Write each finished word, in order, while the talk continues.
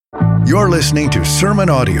You're listening to sermon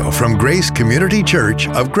audio from Grace Community Church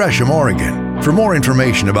of Gresham, Oregon. For more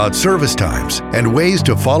information about service times and ways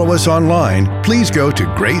to follow us online, please go to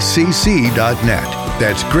gracecc.net.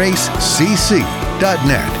 That's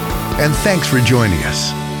gracecc.net. And thanks for joining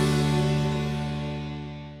us.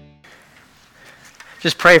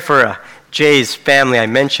 Just pray for Jay's family. I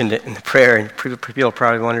mentioned it in the prayer, and people are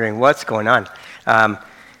probably wondering what's going on.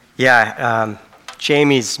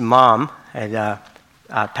 Jamie's mom had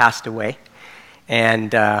passed away,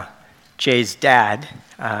 and Jay's dad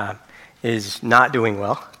is not doing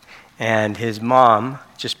well, and his mom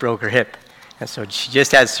just broke her hip, and so she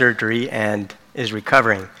just had surgery and is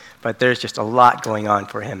recovering, but there's just a lot going on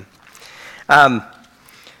for him.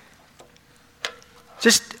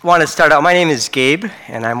 Just want to start out. My name is Gabe,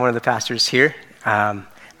 and I'm one of the pastors here.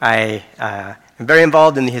 I am very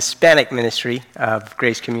involved in the Hispanic ministry of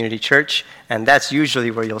Grace Community Church, and that's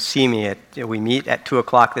usually where you'll see me. We meet at 2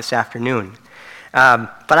 o'clock this afternoon.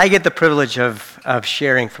 But I get the privilege of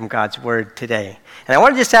sharing from God's Word today. And I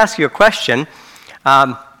want to just ask you a question.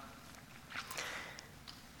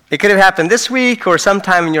 It could have happened this week or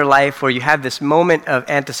sometime in your life where you have this moment of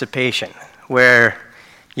anticipation where,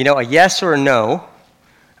 a yes or a no,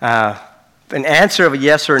 an answer of a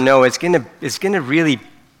yes or no is going to really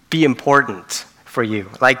be important for you.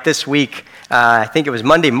 Like this week, I think it was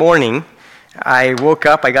Monday morning, I woke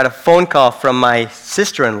up, I got a phone call from my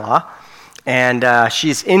sister-in-law, and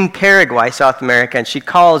she's in Paraguay, South America, and she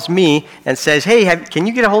calls me and says, "Hey, can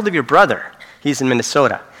you get a hold of your brother? He's in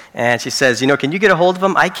Minnesota." And she says, "Can you get a hold of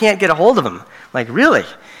him? I can't get a hold of him." I'm like, "Really?"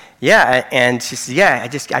 "Yeah." And she says, "Yeah,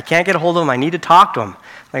 I can't get a hold of him. I need to talk to him."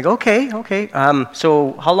 I'm like, okay.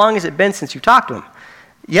 So how long has it been since you talked to him?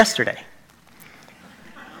 "Yesterday."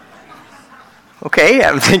 Okay,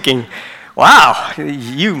 I'm thinking, wow,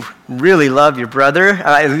 you really love your brother,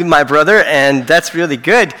 my brother, and that's really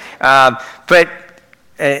good. But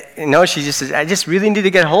she just says, "I just really need to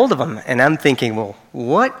get a hold of him." And I'm thinking, well,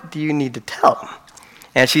 what do you need to tell him?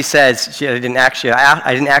 And she says, I didn't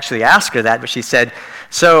actually ask her that, but she said,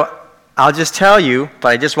 "So I'll just tell you, but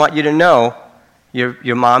I just want you to know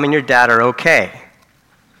your mom and your dad are okay."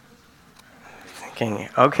 Thinking,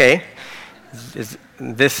 okay.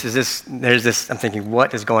 I'm thinking,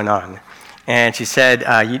 what is going on? And she said,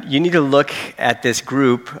 you need to look at this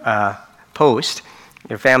group post,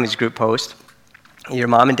 your family's group post. Your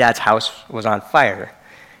mom and dad's house was on fire,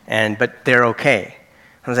 but they're okay.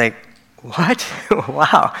 I was like, what?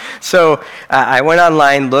 Wow. So I went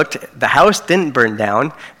online, looked. The house didn't burn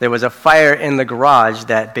down. There was a fire in the garage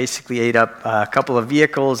that basically ate up a couple of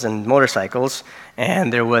vehicles and motorcycles,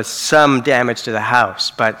 and there was some damage to the house,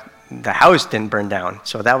 but the house didn't burn down,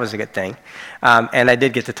 so that was a good thing. And I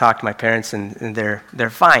did get to talk to my parents, and they're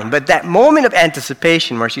fine. But that moment of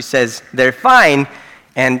anticipation where she says they're fine,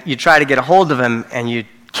 and you try to get a hold of them, and you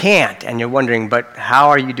can't, and you're wondering, but how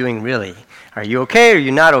are you doing really? Are you okay or are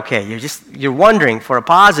you not okay? You're wondering for a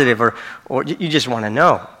positive, or you just want to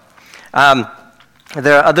know. Have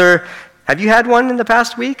you had one in the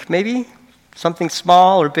past week, maybe? Something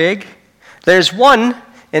small or big? There's one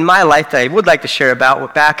in my life that I would like to share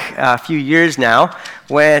about back a few years now,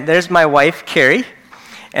 when there's my wife, Carrie,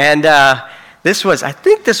 and this was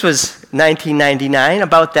 1999,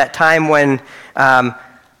 about that time when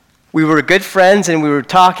we were good friends and we were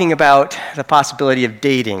talking about the possibility of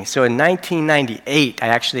dating. So in 1998, I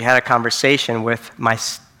actually had a conversation with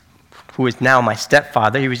who is now my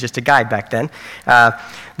stepfather. He was just a guy back then.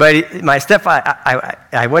 But my stepfather,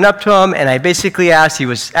 I went up to him and I basically asked, he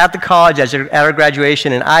was at the college at our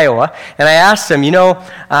graduation in Iowa, and I asked him,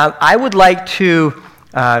 I would like to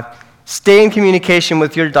stay in communication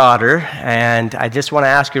with your daughter, and I just want to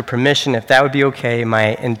ask your permission if that would be okay.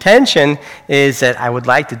 My intention is that I would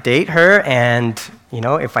like to date her, and,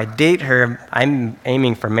 if I date her, I'm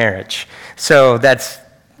aiming for marriage. So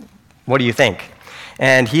what do you think?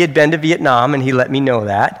 And he had been to Vietnam, and he let me know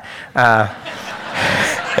that.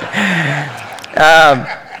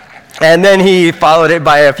 And then he followed it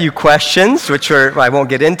by a few questions, which I won't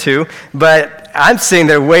get into, but I'm sitting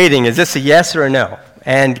there waiting. Is this a yes or a no?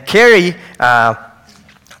 And Carrie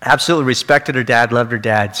absolutely respected her dad, loved her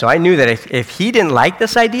dad, so I knew that if he didn't like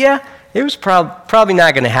this idea, it was probably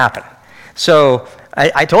not going to happen. So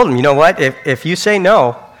I told him, you know what, if you say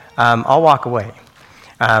no, I'll walk away.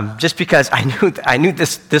 Just because I knew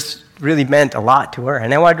this really meant a lot to her,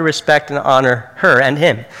 and I wanted to respect and honor her and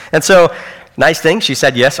him. And so, nice thing, she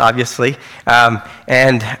said yes, obviously.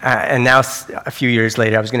 And now, a few years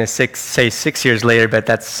later, I was going to say 6 years later, but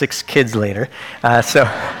that's 6 kids later. But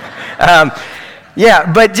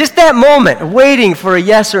just that moment, waiting for a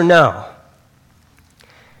yes or no.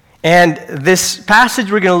 And this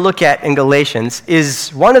passage we're going to look at in Galatians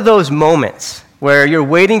is one of those moments where you're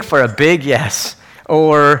waiting for a big yes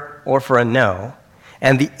or for a no,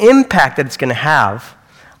 and the impact that it's going to have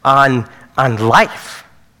on life,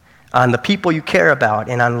 on the people you care about,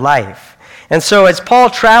 and on life. And so as Paul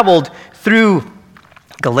traveled through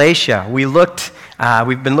Galatia, we've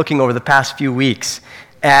been looking over the past few weeks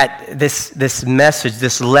at this message,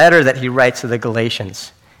 this letter that he writes to the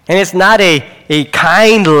Galatians. And it's not a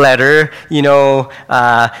kind letter,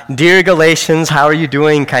 dear Galatians, how are you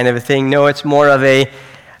doing kind of a thing. No, it's more of a,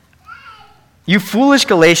 you foolish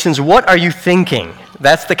Galatians, what are you thinking?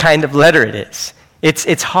 That's the kind of letter it is.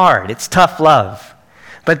 It's hard, it's tough love.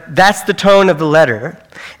 But that's the tone of the letter.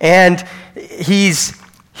 And he's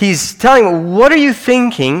telling them, what are you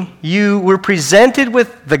thinking? You were presented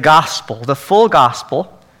with the gospel, the full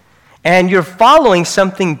gospel, and you're following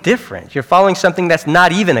something different. You're following something that's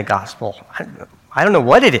not even a gospel. I don't know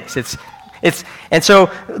what it is. And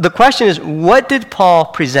so the question is, what did Paul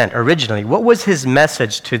present originally? What was his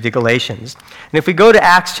message to the Galatians? And if we go to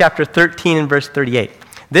Acts chapter 13 and verse 38,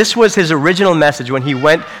 this was his original message when he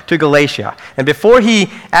went to Galatia. And before he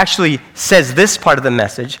actually says this part of the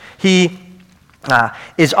message, he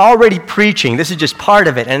is already preaching. This is just part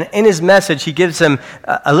of it. And in his message, he gives them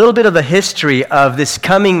a little bit of the history of this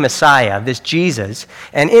coming Messiah, this Jesus.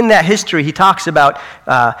 And in that history, he talks about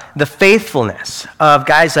the faithfulness of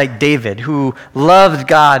guys like David, who loved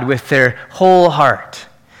God with their whole heart.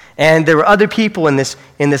 And there were other people in this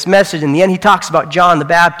message. In the end, he talks about John the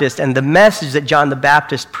Baptist and the message that John the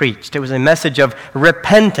Baptist preached. It was a message of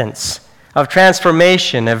repentance, of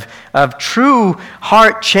transformation, of true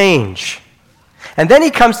heart change. And then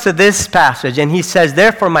he comes to this passage and he says,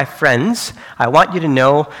 therefore, my friends, I want you to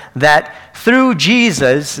know that through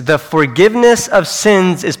Jesus, the forgiveness of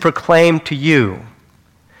sins is proclaimed to you.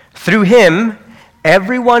 Through him,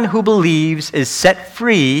 everyone who believes is set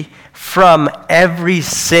free from every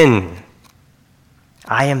sin.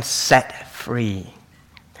 I am set free.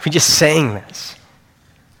 We're just saying this.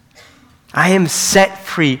 I am set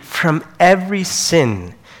free from every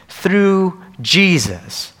sin through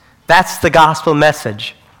Jesus. That's the gospel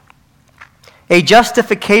message. A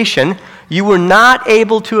justification you were not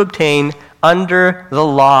able to obtain under the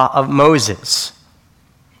law of Moses.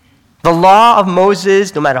 The law of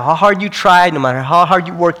Moses, no matter how hard you tried, no matter how hard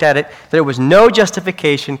you worked at it, there was no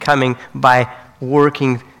justification coming by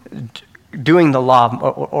doing the law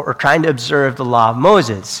or trying to observe the law of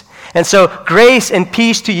Moses. And so grace and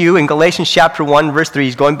peace to you in Galatians chapter 1, verse 3.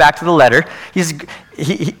 He's going back to the letter.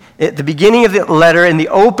 At the beginning of the letter, in the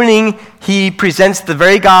opening, he presents the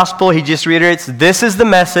very gospel. He just reiterates, this is the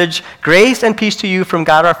message. Grace and peace to you from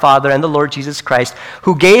God our Father and the Lord Jesus Christ,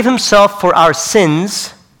 who gave himself for our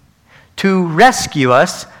sins to rescue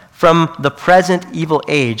us from the present evil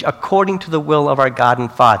age, according to the will of our God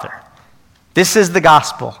and Father. This is the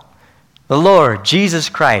gospel. The Lord, Jesus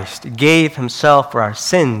Christ, gave himself for our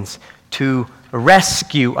sins to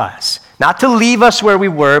rescue us. Not to leave us where we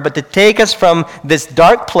were, but to take us from this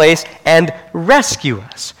dark place and rescue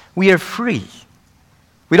us. We are free.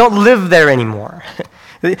 We don't live there anymore.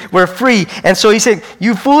 We're free. And so he said,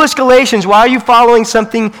 you foolish Galatians, why are you following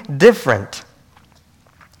something different?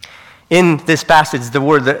 In this passage,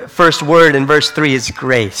 the first word in verse 3 is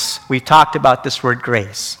grace. We've talked about this word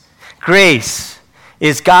grace. Grace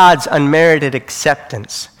is God's unmerited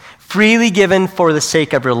acceptance, freely given for the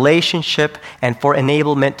sake of relationship and for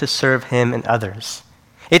enablement to serve him and others.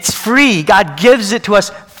 It's free. God gives it to us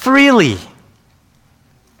freely.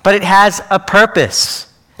 But it has a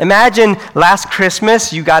purpose. Imagine last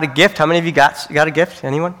Christmas you got a gift. How many of you got a gift?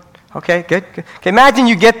 Anyone? Okay, good. Okay, imagine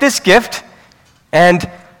you get this gift and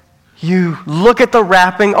you look at the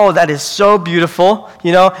wrapping. Oh, that is so beautiful,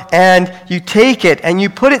 and you take it and you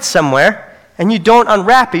put it somewhere. And you don't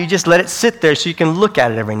unwrap it, you just let it sit there so you can look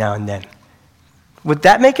at it every now and then. Would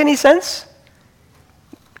that make any sense?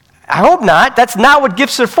 I hope not. That's not what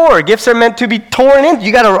gifts are for. Gifts are meant to be torn in.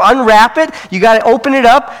 You got to unwrap it, you got to open it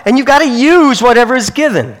up, and you got to use whatever is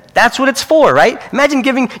given. That's what it's for, right? Imagine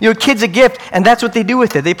giving your kids a gift, and that's what they do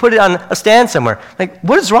with it. They put it on a stand somewhere. Like,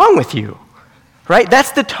 what is wrong with you? Right?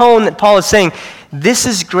 That's the tone that Paul is saying. This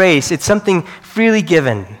is grace. It's something freely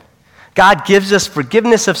given. God gives us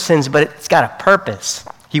forgiveness of sins, but it's got a purpose.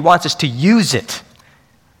 He wants us to use it.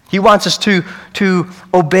 He wants us to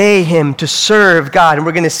obey him, to serve God. And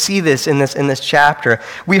we're going to see this in this chapter.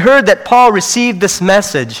 We heard that Paul received this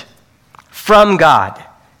message from God.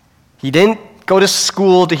 He didn't go to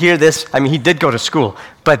school to hear this. I mean, he did go to school.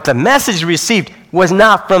 But the message he received was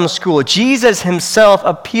not from school. Jesus himself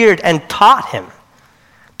appeared and taught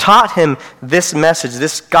him this message,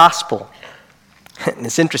 this gospel. And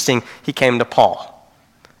it's interesting, he came to Paul,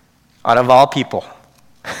 out of all people.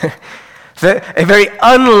 A very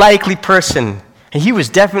unlikely person, and he was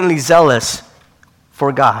definitely zealous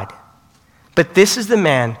for God. But this is the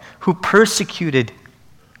man who persecuted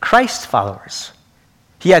Christ's followers.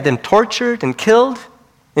 He had them tortured and killed,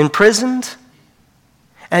 imprisoned.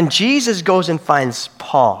 And Jesus goes and finds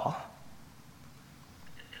Paul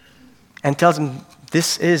and tells him,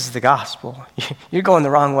 this is the gospel. You're going the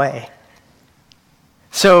wrong way.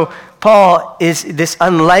 So Paul is this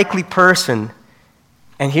unlikely person,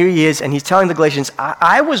 and here he is, and he's telling the Galatians,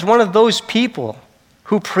 I was one of those people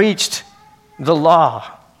who preached the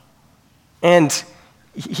law. And so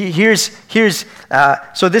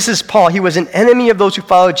this is Paul. He was an enemy of those who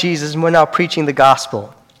followed Jesus and were now preaching the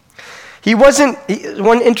gospel.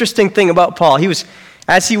 One interesting thing about Paul,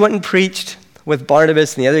 as he went and preached with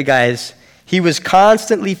Barnabas and the other guys, he was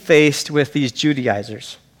constantly faced with these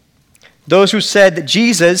Judaizers. Those who said that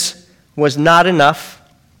Jesus was not enough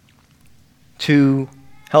to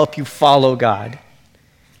help you follow God.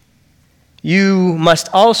 You must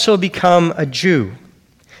also become a Jew.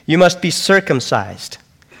 You must be circumcised.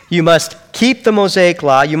 You must keep the Mosaic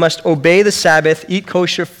law. You must obey the Sabbath, eat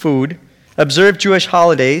kosher food, observe Jewish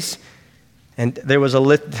holidays. And there was a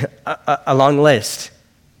long list.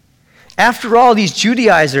 After all, these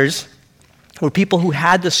Judaizers were people who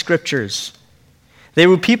had the scriptures. They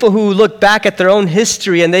were people who looked back at their own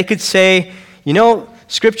history and they could say,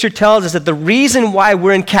 Scripture tells us that the reason why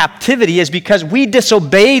we're in captivity is because we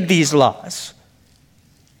disobeyed these laws.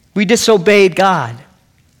 We disobeyed God.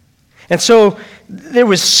 And so there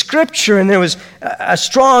was Scripture and there was a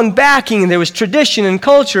strong backing and there was tradition and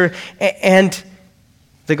culture. And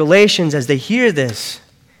the Galatians, as they hear this,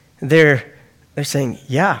 they're saying,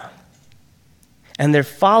 yeah. And they're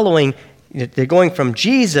going from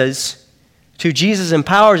Jesus to Jesus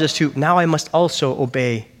empowers us to, now I must also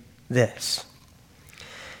obey this.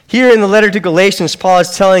 Here in the letter to Galatians, Paul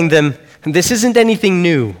is telling them, this isn't anything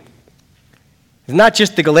new. Not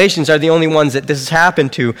just the Galatians are the only ones that this has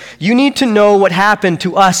happened to. You need to know what happened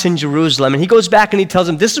to us in Jerusalem. And he goes back and he tells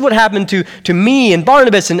them, this is what happened to me and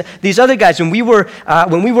Barnabas and these other guys when we were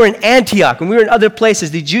in Antioch, when we were in other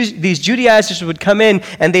places. These Judaizers would come in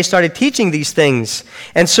and they started teaching these things.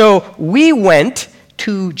 And so we went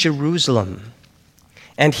to Jerusalem.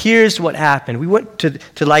 And here's what happened. We went to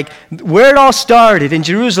where it all started in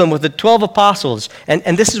Jerusalem with the 12 apostles.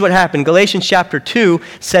 And this is what happened. Galatians chapter 2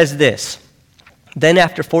 says this. Then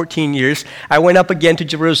after 14 years, I went up again to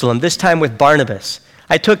Jerusalem, this time with Barnabas.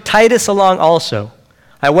 I took Titus along also.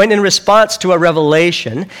 I went in response to a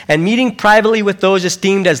revelation, and meeting privately with those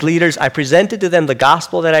esteemed as leaders, I presented to them the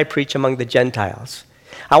gospel that I preach among the Gentiles.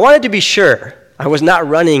 I wanted to be sure I was not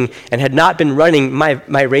running and had not been running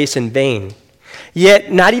my race in vain.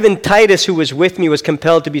 Yet not even Titus, who was with me, was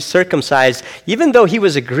compelled to be circumcised, even though he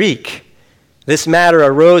was a Greek. This matter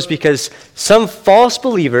arose because some false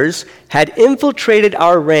believers had infiltrated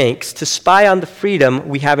our ranks to spy on the freedom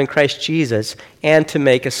we have in Christ Jesus and to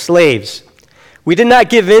make us slaves. We did not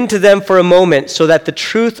give in to them for a moment so that the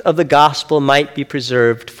truth of the gospel might be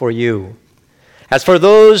preserved for you. As for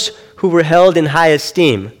those who were held in high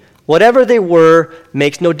esteem, whatever they were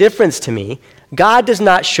makes no difference to me. God does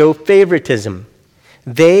not show favoritism.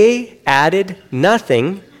 They added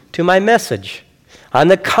nothing to my message. On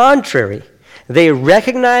the contrary, they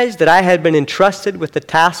recognized that I had been entrusted with the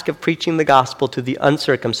task of preaching the gospel to the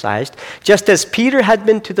uncircumcised, just as Peter had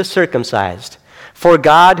been to the circumcised. For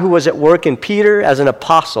God, who was at work in Peter as an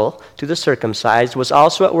apostle to the circumcised, was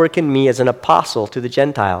also at work in me as an apostle to the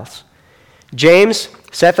Gentiles. James,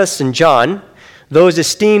 Cephas, and John, those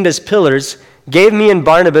esteemed as pillars, gave me and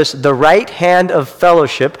Barnabas the right hand of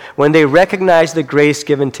fellowship when they recognized the grace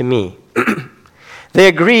given to me. They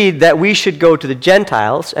agreed that we should go to the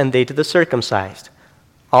Gentiles and they to the circumcised.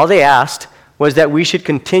 All they asked was that we should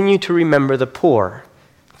continue to remember the poor,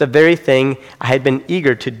 the very thing I had been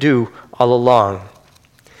eager to do all along.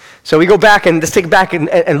 So we go back and let's take back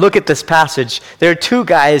and look at this passage. There are two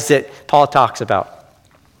guys that Paul talks about.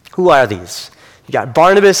 Who are these? You got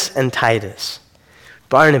Barnabas and Titus.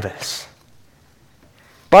 Barnabas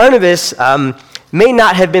may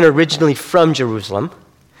not have been originally from Jerusalem,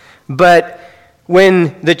 but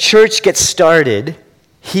when the church gets started,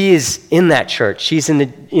 he is in that church. He's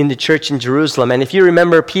in the church in Jerusalem. And if you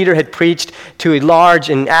remember, Peter had preached to a large,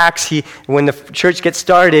 in Acts, when the church gets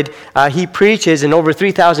started, he preaches and over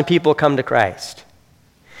 3,000 people come to Christ.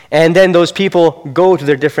 And then those people go to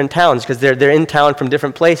their different towns because they're in town from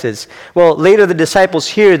different places. Well, later the disciples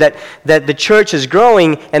hear that the church is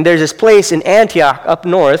growing, and there's this place in Antioch up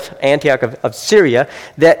north, Antioch of Syria,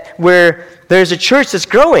 where there's a church that's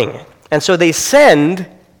growing. And so they send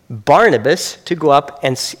Barnabas to go up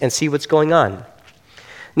and see what's going on.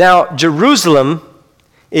 Now, Jerusalem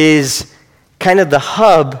is kind of the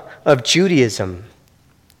hub of Judaism.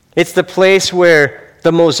 It's the place where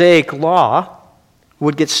the Mosaic Law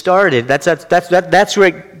would get started. That's where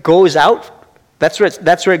it goes out. That's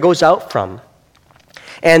where it goes out from.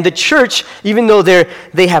 And the church, even though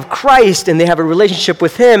they have Christ and they have a relationship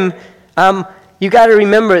with Him, you got to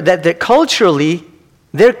remember that culturally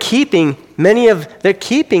they're keeping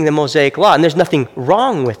the Mosaic Law, and there's nothing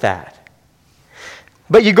wrong with that.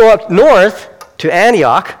 But you go up north to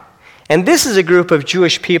Antioch, and this is a group of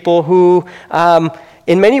Jewish people who,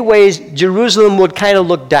 in many ways, Jerusalem would kind of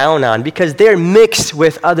look down on because they're mixed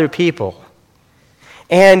with other people.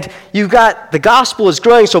 And you've got the gospel is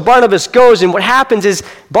growing, so Barnabas goes, and what happens is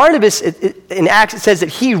Barnabas, in Acts, it says that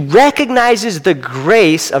he recognizes the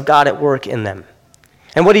grace of God at work in them.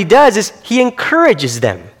 And what he does is he encourages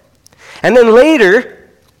them. And then later,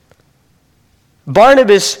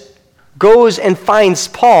 Barnabas goes and finds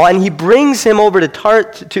Paul, and he brings him over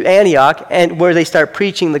to Antioch, and where they start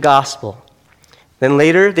preaching the gospel. Then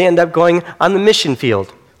later, they end up going on the mission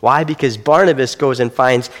field. Why? Because Barnabas goes and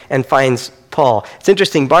finds Paul. It's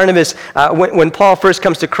interesting. Barnabas, when Paul first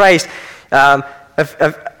comes to Christ,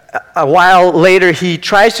 a while later, he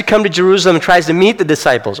tries to come to Jerusalem and tries to meet the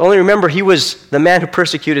disciples. Only remember, he was the man who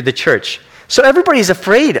persecuted the church. So everybody's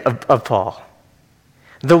afraid of Paul.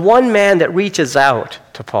 The one man that reaches out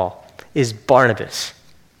to Paul is Barnabas.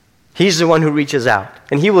 He's the one who reaches out,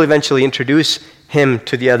 and he will eventually introduce him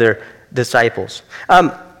to the other disciples.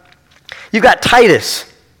 You've got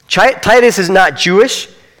Titus. Titus is not Jewish.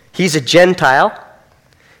 He's a Gentile.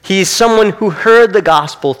 He's someone who heard the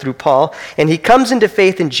gospel through Paul, and he comes into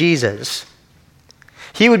faith in Jesus.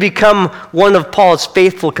 He would become one of Paul's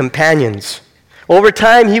faithful companions. Over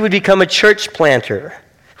time, he would become a church planter.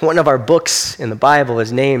 One of our books in the Bible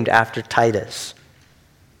is named after Titus.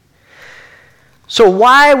 So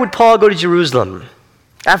why would Paul go to Jerusalem?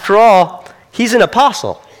 After all, he's an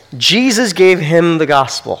apostle. Jesus gave him the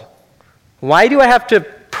gospel. Why do I have to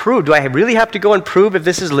prove? Do I really have to go and prove if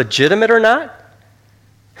this is legitimate or not?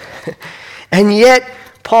 And yet,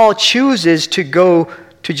 Paul chooses to go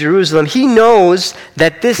to Jerusalem. He knows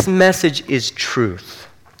that this message is truth.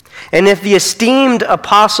 And if the esteemed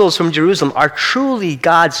apostles from Jerusalem are truly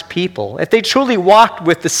God's people, if they truly walked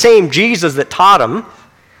with the same Jesus that taught them,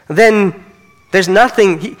 then there's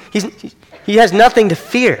nothing, he has nothing to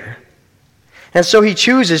fear. And so he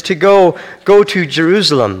chooses to go to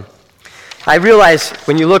Jerusalem. I realize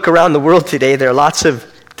when you look around the world today, there are lots of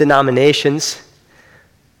denominations.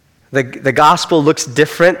 The gospel looks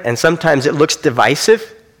different, and sometimes it looks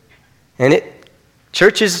divisive. And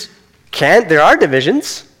churches there are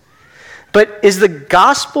divisions. But is the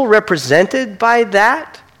gospel represented by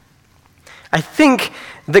that? I think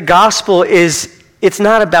the gospel it's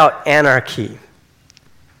not about anarchy.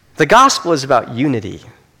 The gospel is about unity.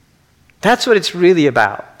 That's what it's really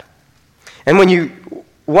about. And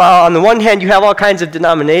while on the one hand you have all kinds of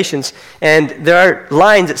denominations, and there are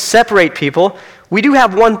lines that separate people, we do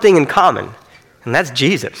have one thing in common, and that's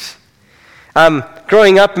Jesus.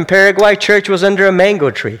 Growing up in Paraguay, church was under a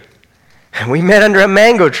mango tree. And we met under a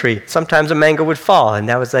mango tree. Sometimes a mango would fall, and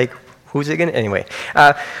that was like, who's it going to? Anyway,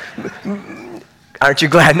 aren't you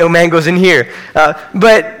glad no mangoes in here?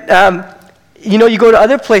 You go to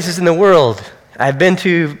other places in the world. I've been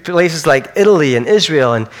to places like Italy and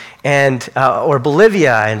Israel or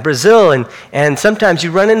Bolivia and Brazil, and sometimes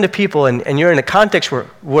you run into people, and you're in a context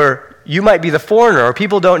where you might be the foreigner or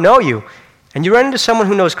people don't know you, and you run into someone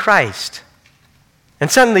who knows Christ. And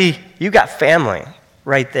suddenly, you got family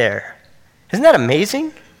right there. Isn't that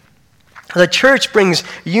amazing? The church brings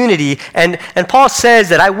unity, and Paul says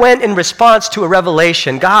that I went in response to a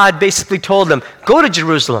revelation. God basically told them, go to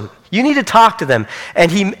Jerusalem. You need to talk to them.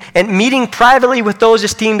 And meeting privately with those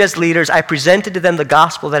esteemed as leaders, I presented to them the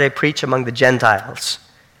gospel that I preach among the Gentiles.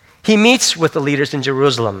 He meets with the leaders in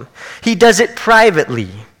Jerusalem. He does it privately.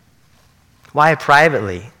 Why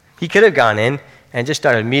privately? He could have gone in and just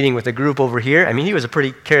started meeting with a group over here. I mean, he was a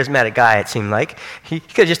pretty charismatic guy, it seemed like. He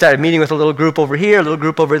could have just started meeting with a little group over here, a little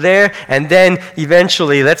group over there, and then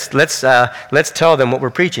eventually let's tell them what we're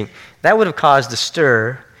preaching. That would have caused a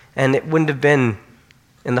stir, and it wouldn't have been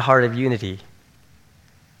in the heart of unity.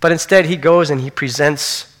 But instead, he goes and he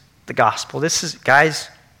presents the gospel. This is, guys,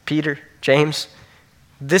 Peter, James,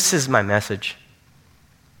 this is my message.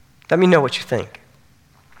 Let me know what you think.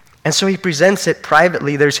 And so he presents it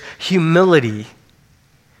privately. There's humility.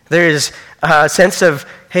 There's a sense of,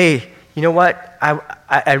 hey, you know what?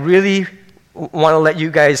 I really want to let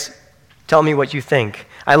you guys tell me what you think.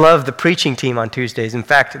 I love the preaching team on Tuesdays. In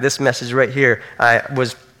fact, this message right here, I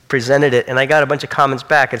was presented it, and I got a bunch of comments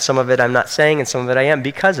back, and some of it I'm not saying, and some of it I am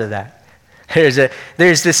because of that.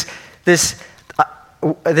 There's this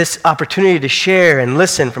opportunity to share and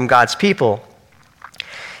listen from God's people.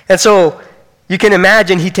 And so you can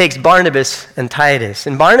imagine he takes Barnabas and Titus.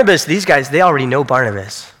 And Barnabas, these guys, they already know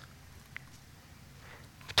Barnabas.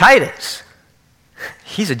 Titus,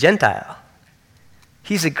 he's a Gentile.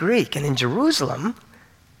 He's a Greek. And in Jerusalem,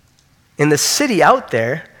 in the city out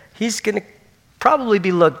there, he's going to probably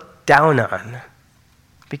be looked down on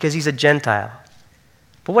because he's a Gentile.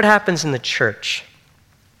 But what happens in the church?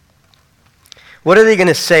 What are they going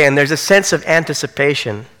to say? And there's a sense of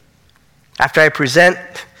anticipation. After I present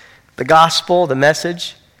the gospel, the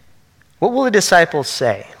message, what will the disciples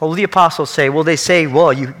say? What will the apostles say? Will they say,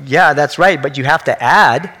 well, yeah, that's right, but you have to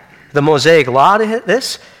add the Mosaic law to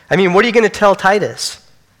this? I mean, what are you going to tell Titus?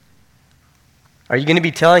 Are you going to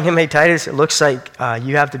be telling him, hey, Titus, it looks like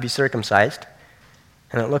you have to be circumcised,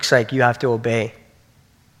 and it looks like you have to obey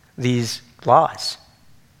these laws?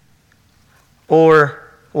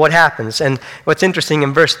 Or what happens? And what's interesting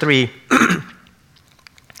in verse 3,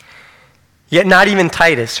 yet not even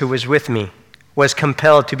Titus, who was with me, was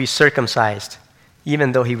compelled to be circumcised,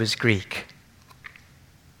 even though he was Greek.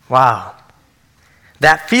 Wow.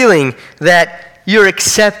 That feeling that you're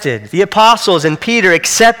accepted. The apostles and Peter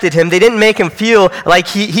accepted him. They didn't make him feel like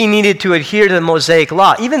he needed to adhere to the Mosaic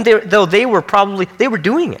law, even though they were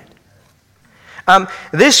doing it.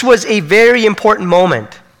 This was a very important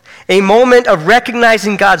moment, a moment of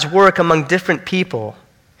recognizing God's work among different people.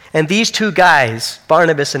 And these two guys,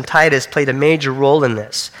 Barnabas and Titus, played a major role in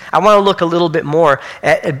this. I want to look a little bit more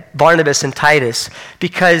at Barnabas and Titus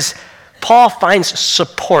because Paul finds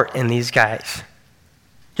support in these guys.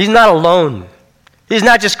 He's not alone. He's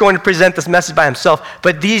not just going to present this message by himself,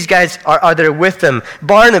 but these guys are there with him.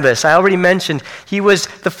 Barnabas, I already mentioned, he was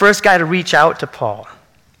the first guy to reach out to Paul.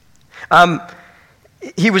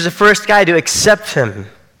 He was the first guy to accept him.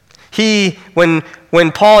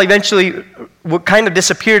 When Paul eventually kind of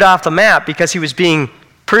disappeared off the map because he was being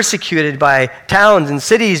persecuted by towns and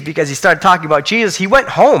cities because he started talking about Jesus, he went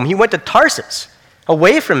home. He went to Tarsus,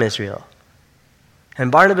 away from Israel.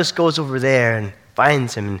 And Barnabas goes over there and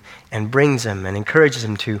finds him and brings him and encourages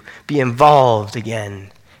him to be involved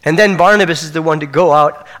again. And then Barnabas is the one to go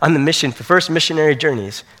out on the mission, the first missionary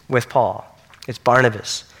journeys with Paul. It's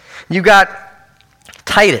Barnabas. You got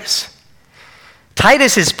Titus.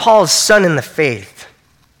 Titus is Paul's son in the faith.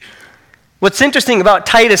 What's interesting about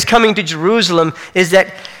Titus coming to Jerusalem is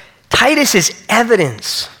that Titus is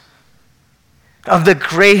evidence of the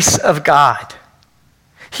grace of God.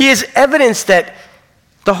 He is evidence that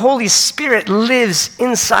the Holy Spirit lives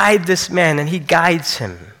inside this man and he guides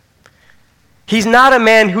him. He's not a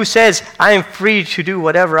man who says, I am free to do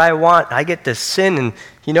whatever I want. I get to sin, and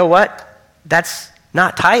you know what? That's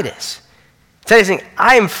not Titus. Titus is saying,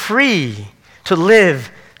 I am free to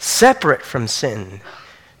live separate from sin,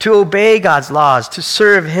 to obey God's laws, to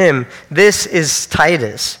serve him. This is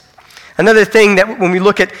Titus. Another thing that when we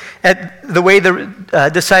look at the way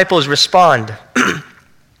the disciples respond,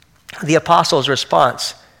 the apostles'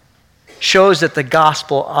 response shows that the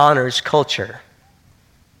gospel honors culture.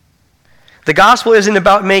 The gospel isn't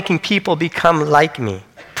about making people become like me,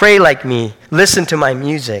 pray like me, listen to my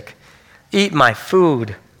music, eat my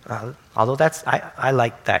food. Although I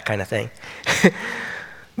like that kind of thing.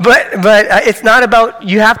 but it's not about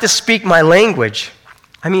you have to speak my language.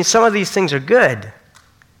 I mean, some of these things are good.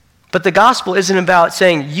 But the gospel isn't about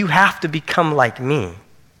saying you have to become like me.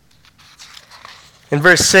 In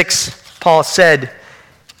verse 6, Paul said,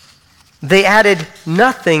 they added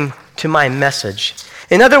nothing to my message.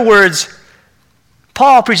 In other words,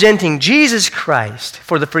 Paul presenting Jesus Christ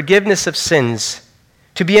for the forgiveness of sins,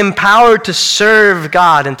 to be empowered to serve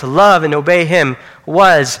God and to love and obey him,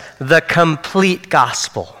 was the complete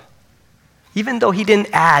gospel. Even though he didn't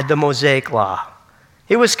add the Mosaic law,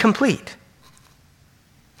 it was complete.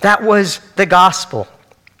 That was the gospel.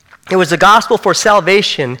 It was the gospel for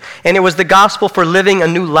salvation, and it was the gospel for living a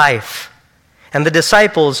new life. And the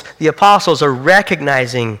disciples, the apostles, are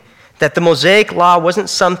recognizing that the Mosaic law wasn't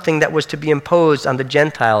something that was to be imposed on the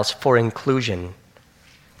Gentiles for inclusion.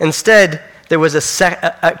 Instead, there was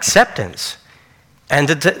acceptance. And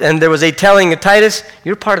there was a telling of Titus,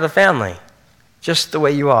 you're part of the family, just the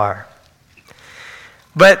way you are.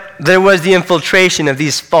 But there was the infiltration of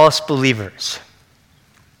these false believers.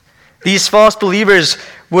 These false believers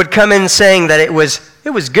would come in saying that it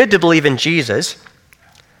was good to believe in Jesus,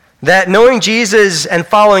 that knowing Jesus and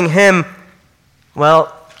following him,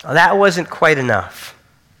 well, that wasn't quite enough.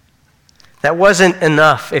 That wasn't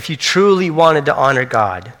enough if you truly wanted to honor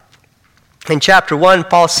God. In chapter 1,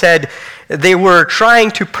 Paul said they were trying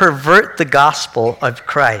to pervert the gospel of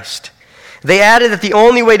Christ. They added that the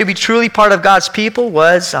only way to be truly part of God's people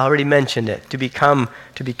was, I already mentioned it, to become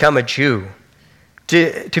a Jew,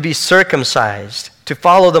 to be circumcised, to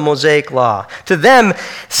follow the Mosaic law. To them,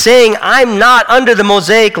 saying, I'm not under the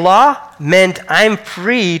Mosaic law, meant I'm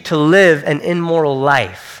free to live an immoral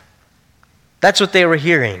life. That's what they were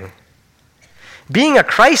hearing. Being a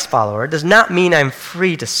Christ follower does not mean I'm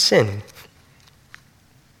free to sin.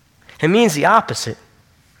 It means the opposite.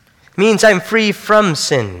 It means I'm free from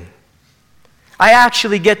sin. I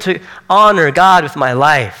actually get to honor God with my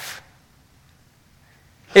life.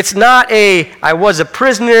 It's not I was a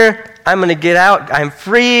prisoner, I'm going to get out, I'm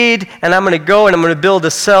freed, and I'm going to go and I'm going to build a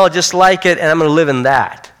cell just like it, and I'm going to live in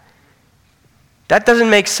that. That doesn't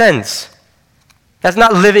make sense. That's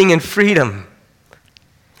not living in freedom.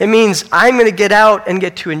 It means I'm going to get out and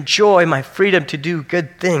get to enjoy my freedom to do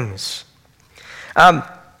good things.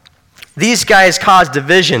 These guys caused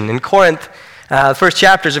division. In Corinth, the first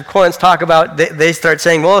chapters of Corinth talk about, they start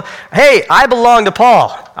saying, well, hey, I belong to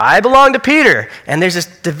Paul. I belong to Peter. And there's this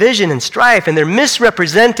division and strife, and they're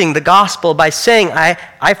misrepresenting the gospel by saying,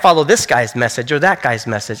 I follow this guy's message or that guy's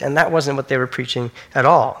message. And that wasn't what they were preaching at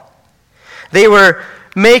all. They were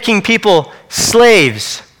making people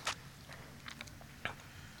slaves.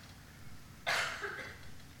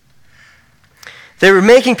 They were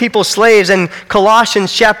making people slaves. In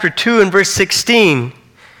Colossians chapter 2 and verse 16,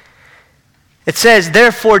 it says,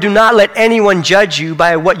 therefore do not let anyone judge you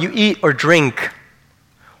by what you eat or drink,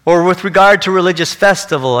 or with regard to religious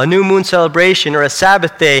festival, a new moon celebration, or a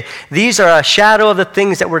Sabbath day. These are a shadow of the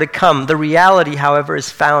things that were to come. The reality, however,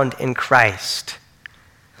 is found in Christ.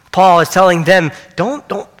 Paul is telling them, don't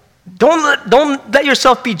let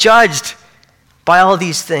yourself be judged by all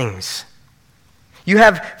these things. You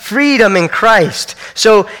have freedom in Christ.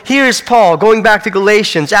 So here's Paul going back to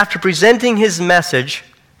Galatians after presenting his message,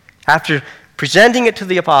 after presenting it to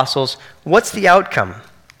the apostles. What's the outcome?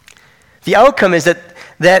 The outcome is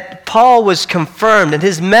that Paul was confirmed and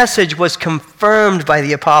his message was confirmed by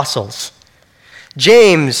the apostles.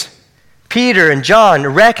 James, Peter, and John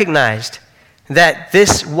recognized that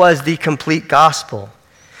this was the complete gospel.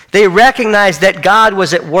 They recognized that God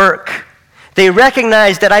was at work. They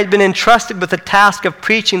recognized that I'd been entrusted with the task of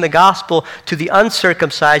preaching the gospel to the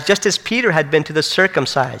uncircumcised, just as Peter had been to the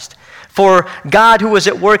circumcised. For God, who was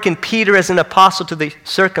at work in Peter as an apostle to the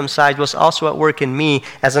circumcised, was also at work in me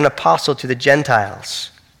as an apostle to the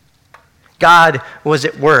Gentiles. God was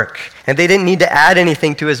at work, and they didn't need to add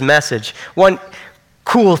anything to his message. One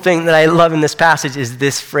cool thing that I love in this passage is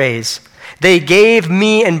this phrase. They gave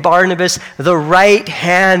me and Barnabas the right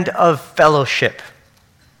hand of fellowship.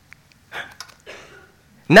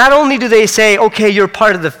 Not only do they say, okay, you're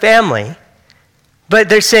part of the family, but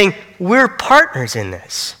they're saying, we're partners in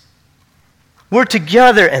this. We're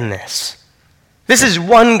together in this. This is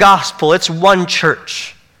one gospel. It's one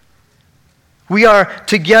church. We are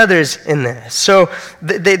together in this. So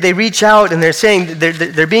they reach out and they're saying,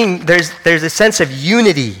 there's a sense of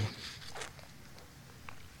unity.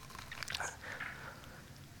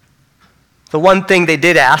 The one thing they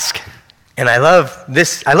did ask, and I love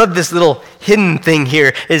this little hidden thing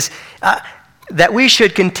here, is that we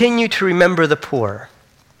should continue to remember the poor.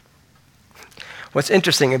 What's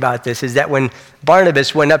interesting about this is that when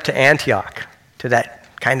Barnabas went up to Antioch, to that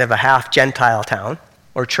kind of a half-Gentile town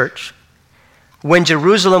or church, when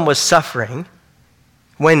Jerusalem was suffering,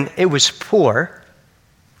 when it was poor,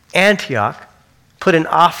 Antioch put an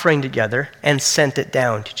offering together and sent it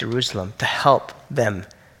down to Jerusalem to help them.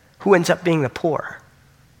 Who ends up being the poor?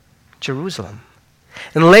 Jerusalem.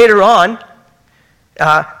 And later on,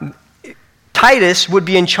 Titus would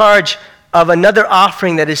be in charge of another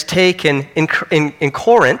offering that is taken in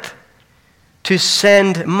Corinth to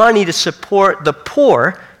send money to support the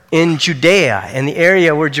poor in Judea, in the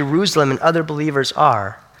area where Jerusalem and other believers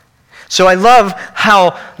are. So I love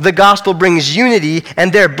how the gospel brings unity,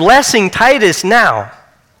 and they're blessing Titus now,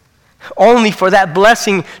 only for that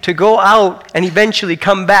blessing to go out and eventually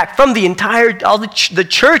come back from all the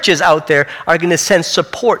churches out there are going to send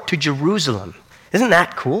support to Jerusalem. Isn't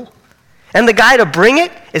that cool? And the guy to bring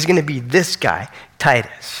it is going to be this guy,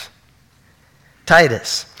 Titus.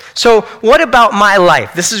 Titus. So what about my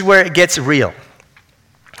life? This is where it gets real.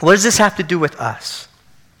 What does this have to do with us?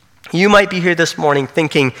 You might be here this morning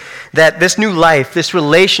thinking that this new life, this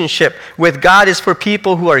relationship with God is for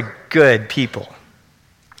people who are good people,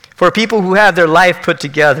 for people who have their life put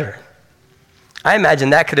together. I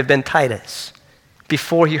imagine that could have been Titus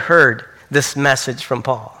before he heard this message from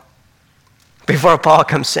Paul. Before Paul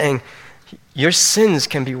comes saying, your sins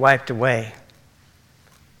can be wiped away.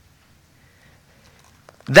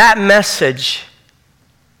 That message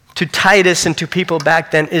to Titus and to people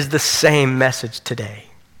back then is the same message today.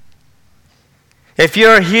 If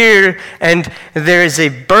you're here and there is a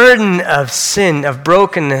burden of sin, of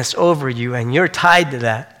brokenness over you, and you're tied to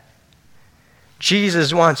that,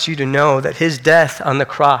 Jesus wants you to know that his death on the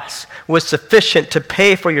cross was sufficient to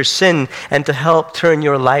pay for your sin and to help turn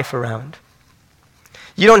your life around.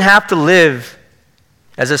 You don't have to live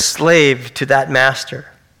as a slave to that master.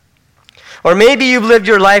 Or maybe you've lived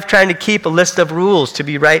your life trying to keep a list of rules to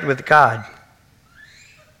be right with God.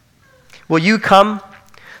 Will you come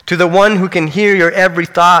to the one who can hear your every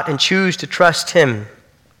thought and choose to trust him?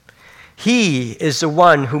 He is the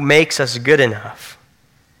one who makes us good enough.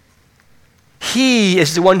 He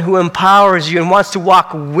is the one who empowers you and wants to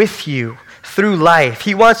walk with you through life.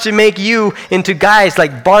 He wants to make you into guys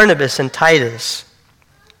like Barnabas and Titus.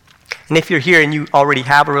 And if you're here and you already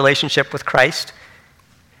have a relationship with Christ,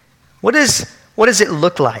 what does it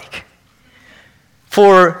look like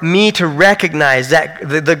for me to recognize that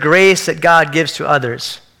the grace that God gives to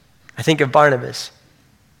others? I think of Barnabas.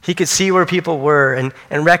 He could see where people were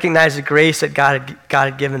and recognize the grace that God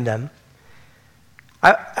had given them.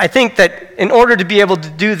 I think that in order to be able to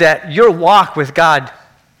do that, your walk with God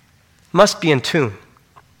must be in tune.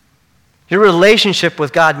 Your relationship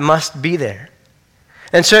with God must be there.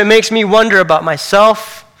 And so it makes me wonder about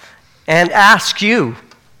myself and ask you,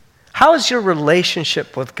 how is your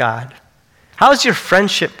relationship with God? How is your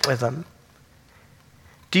friendship with him?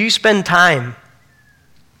 Do you spend time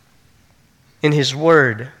in his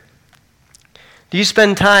word? Do you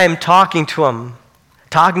spend time talking to him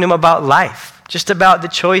about life, just about the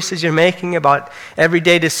choices you're making, about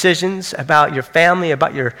everyday decisions, about your family,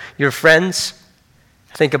 about your friends?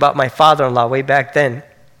 I think about my father-in-law way back then.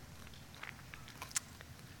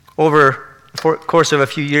 Over the course of a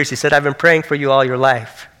few years, he said, "I've been praying for you all your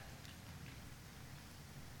life."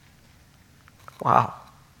 Wow.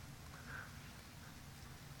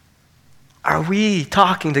 Are we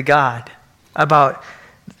talking to God about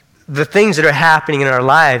the things that are happening in our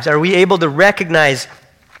lives? Are we able to recognize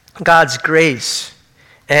God's grace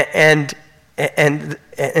and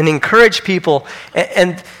encourage people?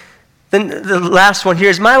 And then the last one here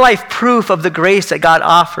is my life proof of the grace that God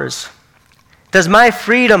offers. Does my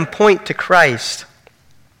freedom point to Christ?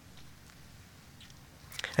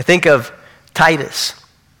 I think of Titus.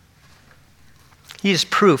 He is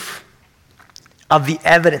proof of the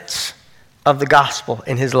evidence of the gospel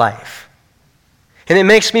in his life. And it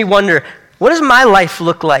makes me wonder, what does my life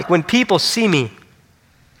look like when people see me?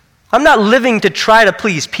 I'm not living to try to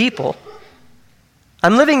please people.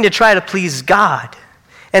 I'm living to try to please God.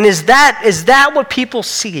 And is that what people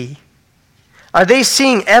see? Are they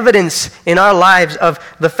seeing evidence in our lives of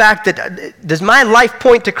the fact that, does my life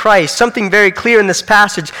point to Christ? Something very clear in this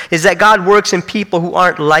passage is that God works in people who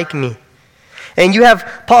aren't like me. And you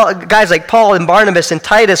have guys like Paul and Barnabas and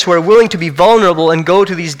Titus who are willing to be vulnerable and go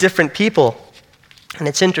to these different people. And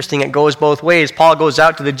it's interesting, it goes both ways. Paul goes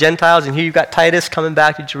out to the Gentiles, and here you've got Titus coming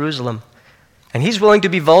back to Jerusalem. And he's willing to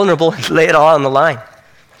be vulnerable and lay it all on the line.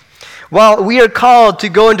 While we are called to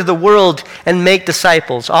go into the world and make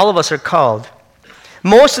disciples, all of us are called.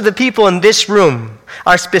 Most of the people in this room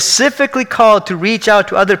are specifically called to reach out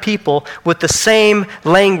to other people with the same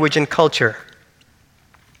language and culture.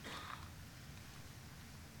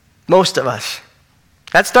 Most of us.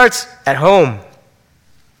 That starts at home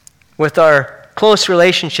with our close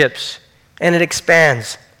relationships, and it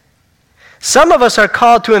expands. Some of us are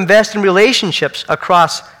called to invest in relationships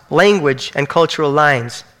across language and cultural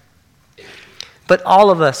lines. But all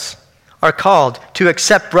of us are called to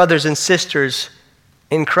accept brothers and sisters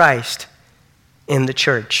in Christ in the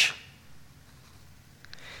church.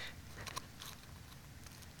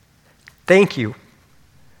 Thank you.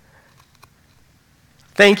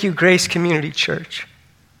 Thank you, Grace Community Church,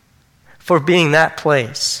 for being that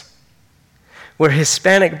place where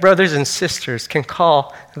Hispanic brothers and sisters can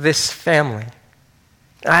call this family.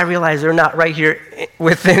 I realize they're not right here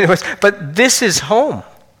within us, but this is home.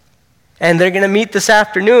 And they're going to meet this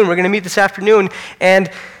afternoon. We're going to meet this afternoon.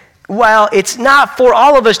 And while it's not for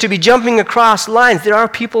all of us to be jumping across lines, there are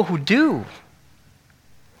people who do.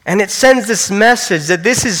 And it sends this message that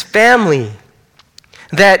this is family,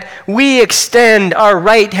 that we extend our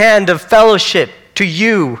right hand of fellowship to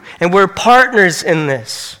you, and we're partners in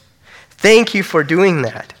this. Thank you for doing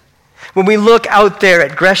that. When we look out there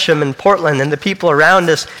at Gresham and Portland and the people around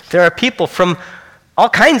us, there are people from all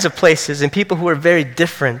kinds of places and people who are very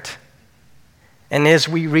different. And as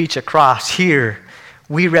we reach across here,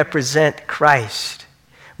 we represent Christ.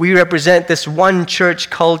 We represent this one church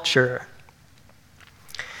culture.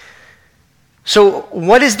 So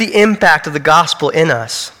what is the impact of the gospel in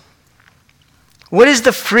us? What is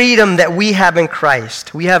the freedom that we have in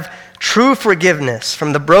Christ? We have true forgiveness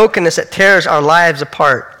from the brokenness that tears our lives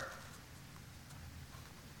apart.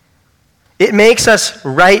 It makes us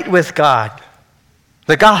right with God.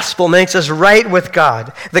 The gospel makes us right with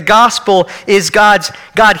God. The gospel is God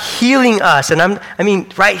healing us, and I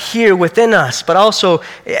mean right here within us, but also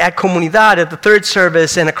at Comunidad, at the third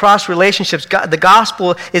service, and across relationships. The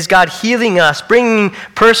gospel is God healing us, bringing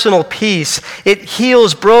personal peace. It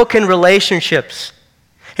heals broken relationships.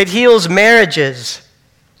 It heals marriages.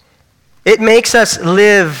 It makes us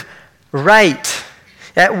live right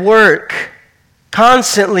at work.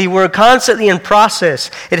 We're constantly in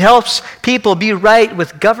process. It helps people be right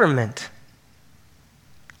with government.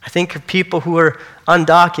 I think of people who are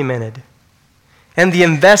undocumented and the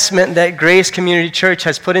investment that Grace Community Church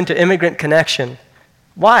has put into Immigrant Connection.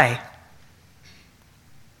 Why?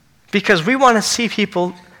 Because we want to see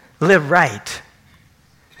people live right,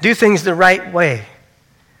 do things the right way.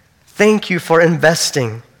 Thank you for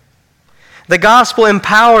investing. The gospel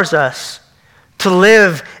empowers us to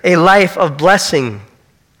live a life of blessing.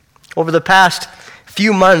 Over the past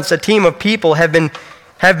few months, a team of people have been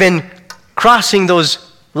crossing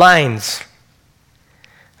those lines.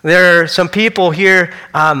 There are some people here,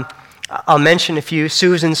 I'll mention a few.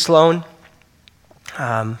 Susan Sloan,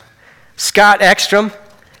 Scott Ekstrom.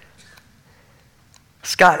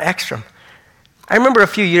 I remember a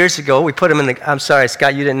few years ago, we put him in the, I'm sorry,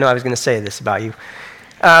 Scott, you didn't know I was going to say this about you.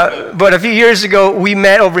 But a few years ago, we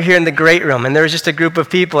met over here in the Great Room, and there was just a group of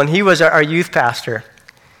people, and he was our youth pastor.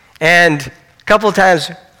 And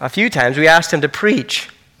a few times, we asked him to preach.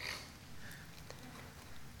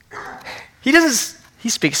 He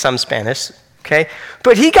speaks some Spanish, okay?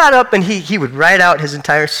 But he got up and he would write out his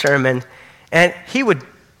entire sermon, and he would,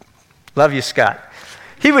 love you, Scott,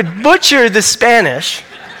 he would butcher the Spanish.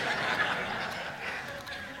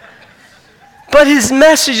 But his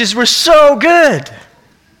messages were so good.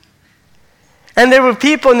 And there were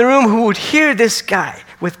people in the room who would hear this guy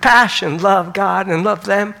with passion, love God and love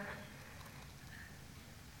them.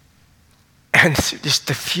 And just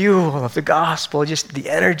the fuel of the gospel, just the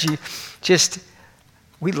energy,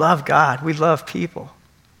 we love God, we love people.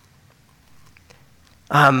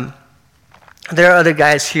 There are other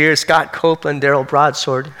guys here, Scott Copeland, Daryl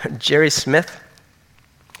Broadsword, Jerry Smith.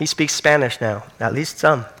 He speaks Spanish now, at least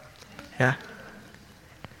some, yeah.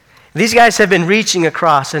 These guys have been reaching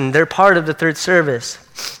across, and they're part of the third service.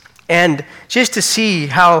 And just to see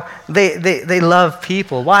how they love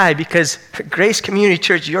people. Why? Because Grace Community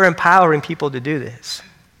Church, you're empowering people to do this.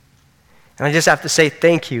 And I just have to say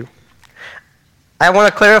thank you. I want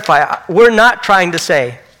to clarify, we're not trying to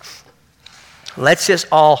say, let's just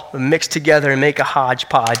all mix together and make a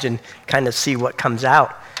hodgepodge and kind of see what comes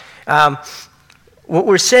out. What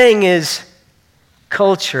we're saying is,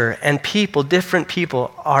 culture and people, different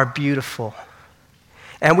people, are beautiful.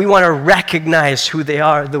 And we want to recognize who they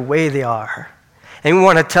are the way they are. And we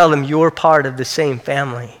want to tell them you're part of the same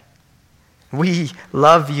family. We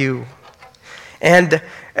love you. And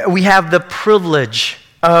we have the privilege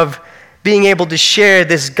of being able to share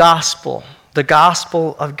this gospel, the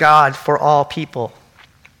gospel of God for all people.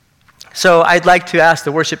 So I'd like to ask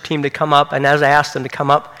the worship team to come up. And as I ask them to come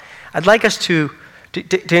up, I'd like us to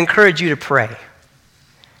encourage you to pray.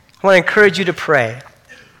 I want to encourage you to pray.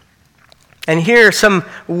 And here are some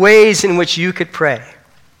ways in which you could pray.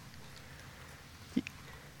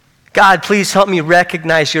 God, please help me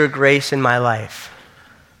recognize your grace in my life.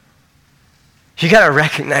 You got to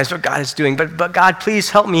recognize what God is doing. But God,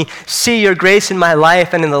 please help me see your grace in my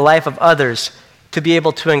life and in the life of others to be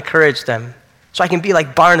able to encourage them so I can be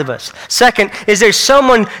like Barnabas. Second, is there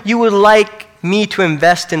someone you would like me to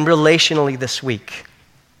invest in relationally this week?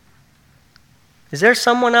 Is there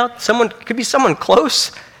someone out? It could be someone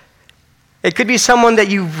close. It could be someone that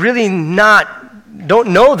you really don't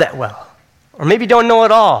know that well, or maybe don't know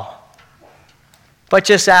at all. But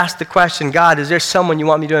just ask the question, God, is there someone you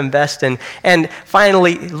want me to invest in? And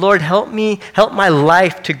finally, Lord, help my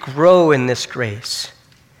life to grow in this grace.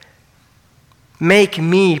 Make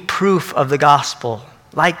me proof of the gospel,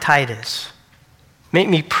 like Titus. Make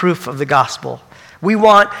me proof of the gospel. We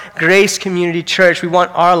want Grace Community Church, we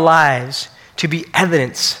want our lives to be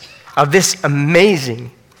evidence of this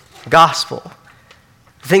amazing gospel,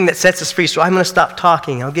 the thing that sets us free. So I'm going to stop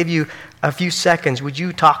talking. I'll give you a few seconds. Would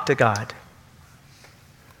you talk to God?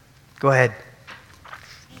 Go ahead.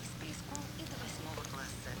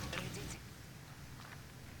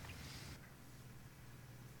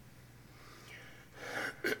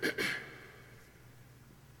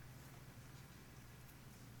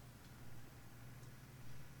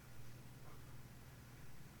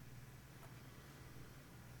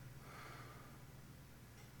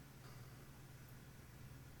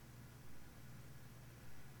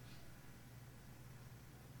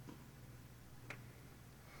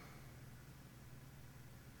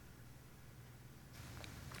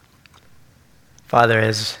 Father,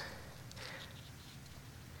 as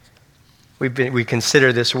we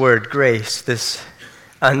consider this word, grace, this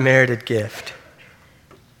unmerited gift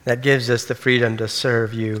that gives us the freedom to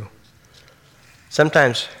serve you,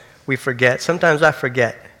 sometimes we forget, sometimes I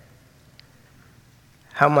forget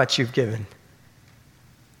how much you've given.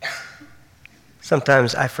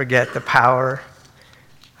 Sometimes I forget the power,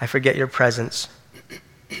 I forget your presence.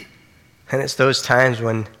 And it's those times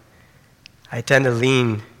when I tend to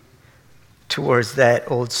lean towards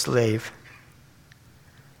that old slave.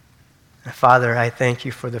 Father, I thank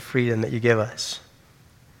you for the freedom that you give us.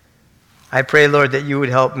 I pray, Lord, that you would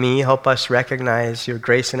help us recognize your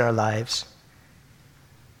grace in our lives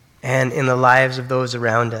and in the lives of those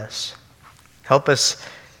around us. Help us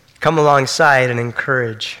come alongside and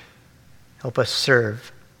encourage. Help us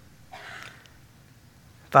serve.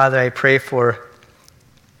 Father, I pray for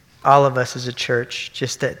all of us as a church,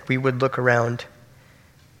 just that we would look around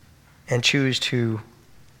and choose to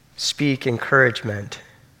speak encouragement,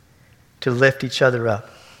 to lift each other up.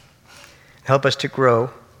 Help us to grow.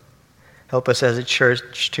 Help us as a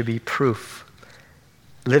church to be proof,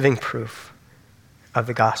 living proof of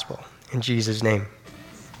the gospel. In Jesus' name,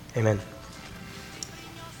 amen.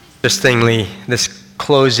 Interestingly, these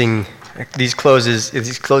closing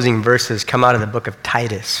verses come out of the book of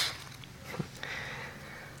Titus.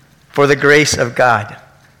 For the grace of God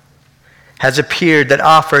has appeared that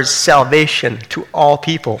offers salvation to all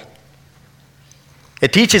people.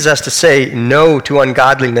 It teaches us to say no to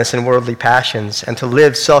ungodliness and worldly passions and to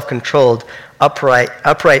live self-controlled,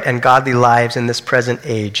 upright and godly lives in this present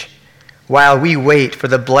age, while we wait for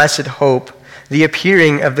the blessed hope, the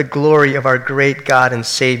appearing of the glory of our great God and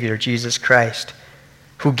Savior, Jesus Christ,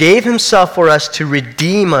 who gave himself for us to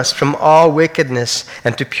redeem us from all wickedness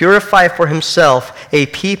and to purify for himself a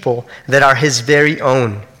people that are his very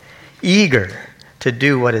own, eager to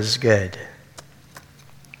do what is good.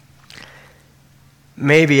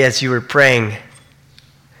 Maybe as you were praying,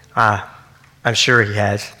 I'm sure he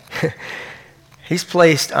has, he's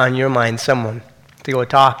placed on your mind someone to go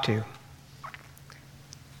talk to.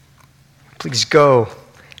 Please go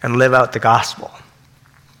and live out the gospel.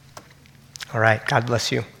 All right, God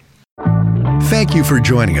bless you. Thank you for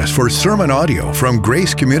joining us for sermon audio from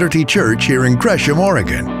Grace Community Church here in Gresham,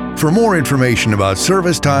 Oregon. For more information about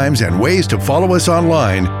service times and ways to follow us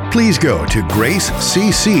online, please go to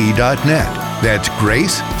gracecc.net. That's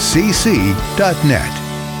gracecc.net.